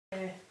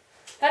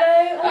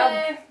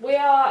we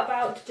are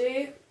about to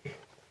do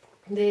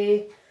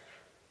the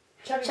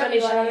Chubby Bunny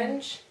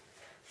challenge,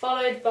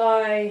 followed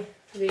by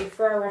the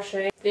Ferrero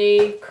Rocher,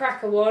 the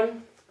cracker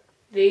one,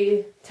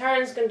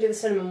 Taryn's going to do the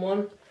cinnamon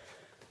one,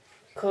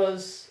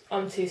 because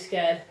I'm too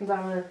scared.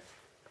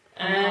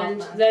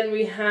 And then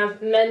we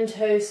have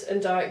Mentos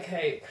and Diet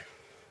Coke.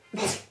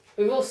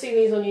 We've all seen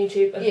these on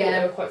YouTube and thought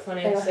they were quite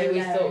funny, so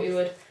we thought we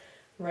would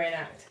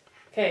reenact.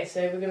 Okay,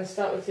 so we're going to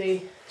start with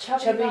the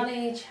Chubby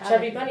Bunny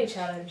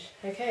challenge.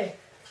 Okay,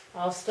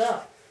 I'll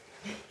start.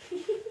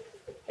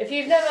 If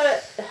you've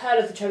never heard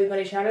of the Chubby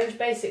Bunny challenge,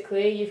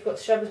 basically you've got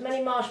to shove as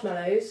many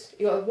marshmallows,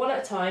 you've got one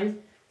at a time,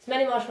 as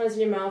many marshmallows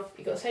in your mouth,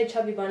 you've got to say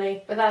Chubby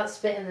Bunny. Without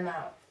spitting them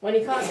out. When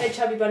you can't say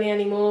Chubby Bunny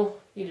anymore,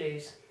 you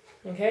lose.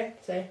 Okay,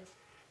 so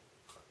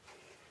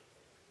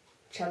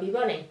Chubby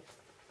Bunny.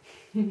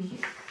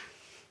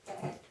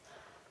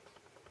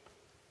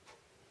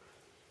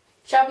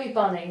 Chubby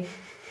Bunny.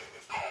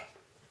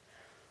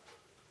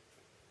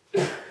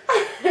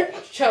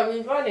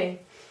 Chubby Bunny.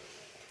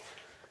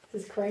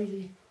 This is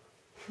crazy.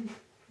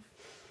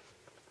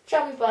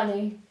 Chubby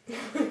Bunny.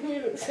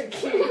 You look so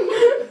cute.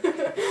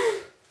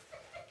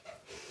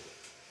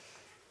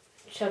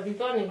 Chubby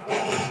Bunny.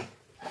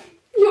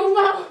 Your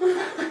mouth.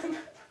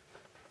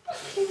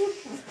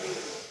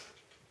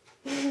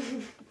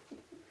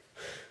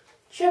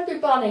 Chubby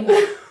Bunny.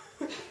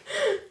 I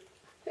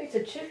think it's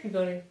a Chippy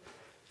Bunny.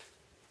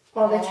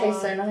 Oh, they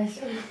taste so nice.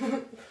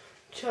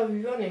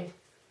 Chubby Bunny.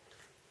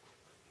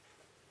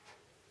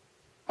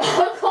 I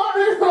can't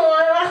do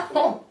my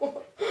mouth.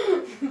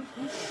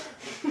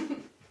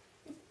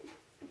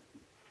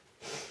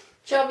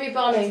 Chubby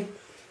Bunny.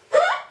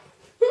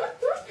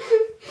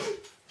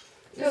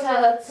 This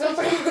hurts.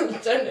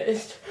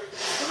 Dentist.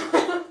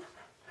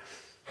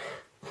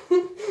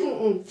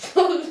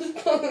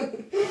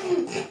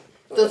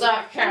 Does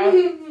that count?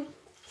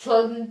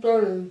 Chubby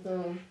Bunny.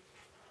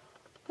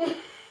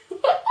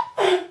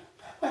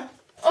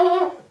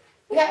 Oh,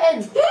 get in.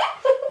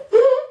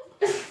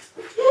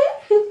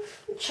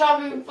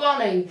 Chubby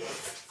Bunny.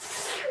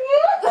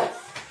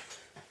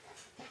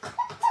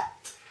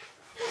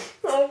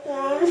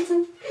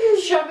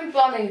 Chubby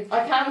Bunny.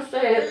 I can't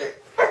say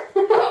it.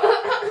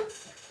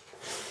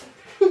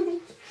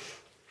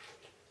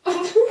 I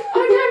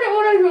don't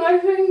want to do my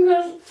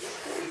fingers.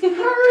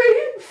 Hurry.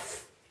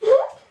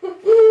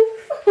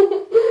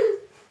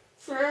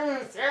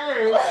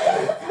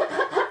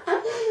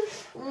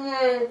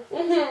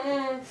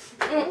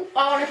 I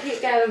want to keep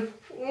going.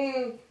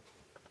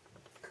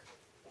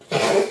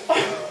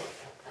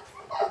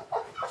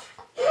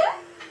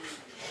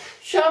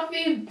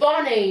 Chubby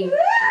Bunny.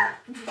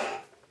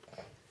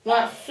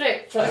 That's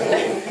 6, I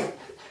think.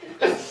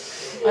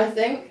 I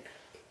think.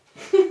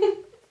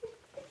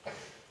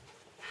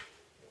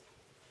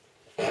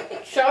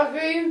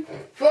 Chubby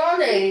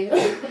Bunny.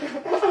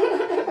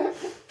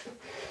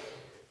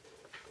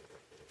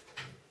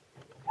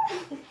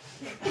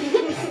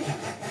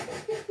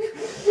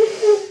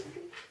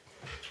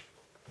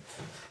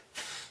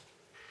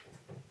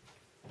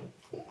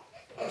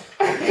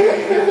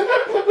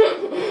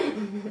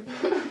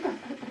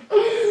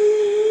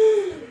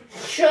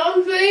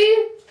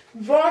 Chubby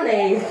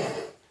Bunny.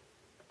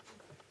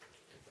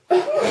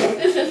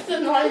 This is the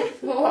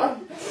ninth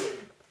one.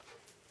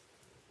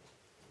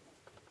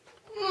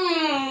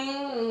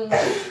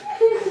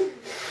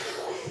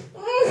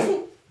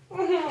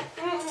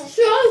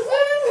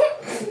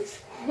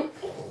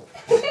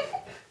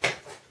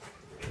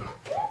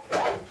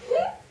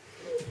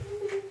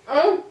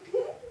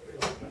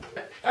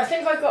 I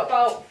think I got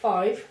about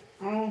 5.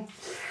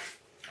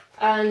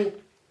 And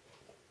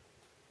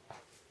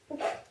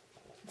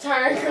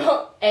Taryn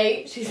got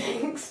 8, she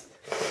thinks.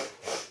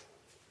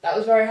 That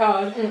was very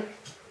hard.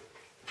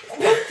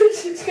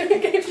 She's gonna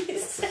give me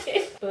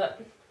 6.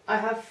 But I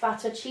have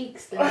fatter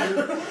cheeks than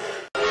you.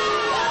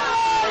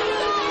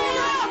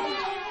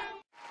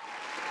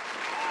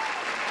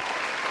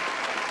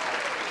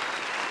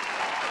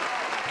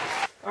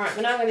 Alright,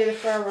 we're now going to do the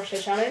Ferrero Rocher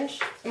challenge.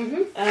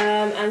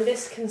 And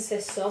this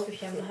consists of,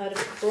 if you haven't heard of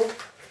it before,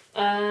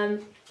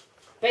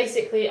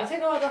 basically, I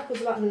think our record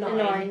was about 9.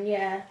 9,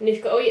 yeah. And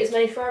you've got to eat as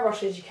many Ferrero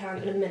Rochers as you can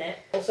in a minute.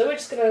 Also, we're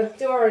just going to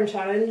do our own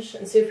challenge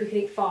and see if we can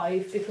eat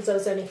 5, because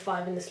there's only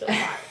 5 in this little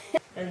pack.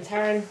 And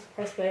Taryn,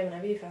 press play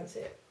whenever you fancy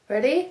it.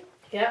 Ready?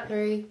 Yeah.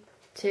 3,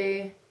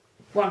 2,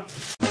 1.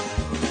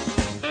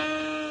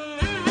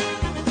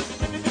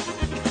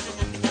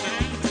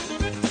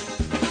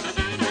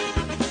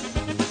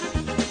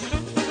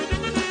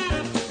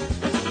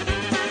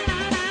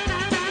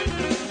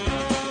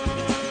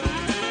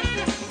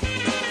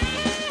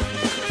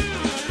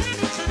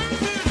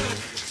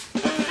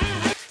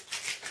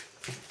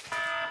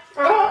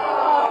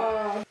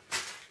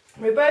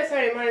 We both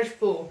only managed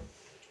 4.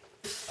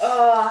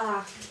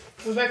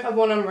 We both have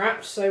one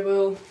unwrapped, so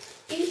we'll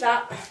eat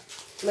that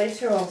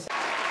later on.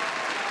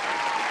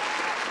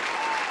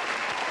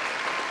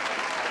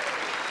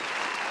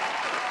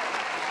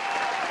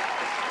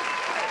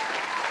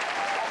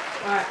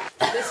 Right,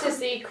 this is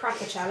the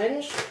cracker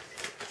challenge.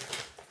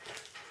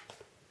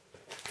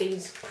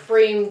 these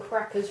cream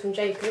crackers from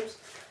Jacobs.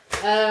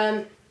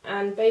 And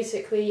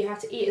basically you have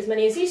to eat as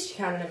many as these as you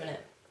can in a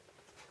minute.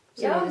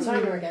 So yeah, the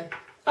timer again.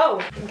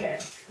 Oh, okay.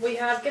 We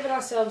have given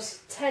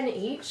ourselves 10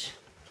 each,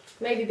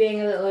 maybe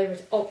being a little over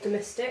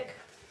optimistic.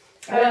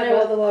 I don't know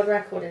what the world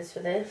record is for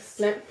this.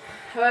 No.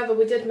 However,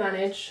 we did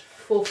manage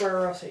 4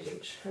 Ferrero Rochers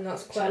each, and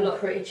that's quite a lot.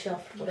 Pretty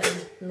chuffed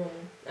with. No.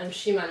 And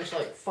she managed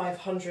like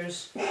 500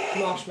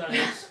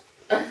 marshmallows.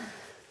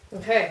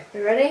 Okay.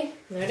 We ready?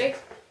 Ready?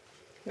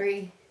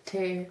 3,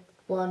 2,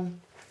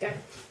 1, go.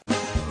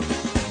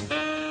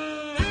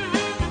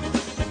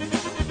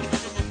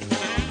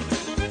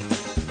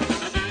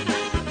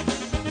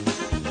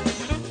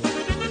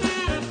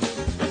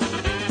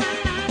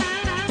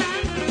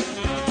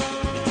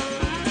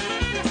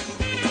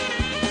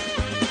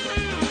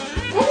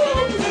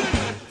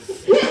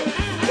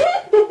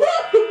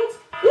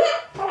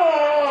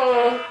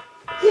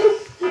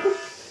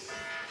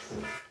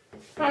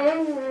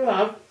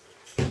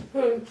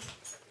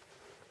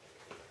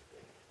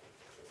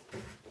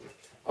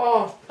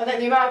 Oh, I think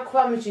the amount of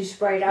crumbs you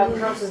sprayed out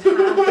counts as half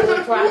of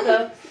a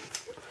cracker.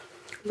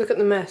 Look at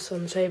the mess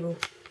on the table.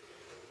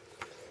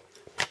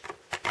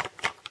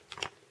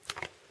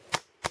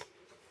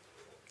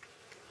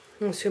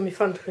 It's going to be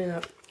fun to clean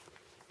up.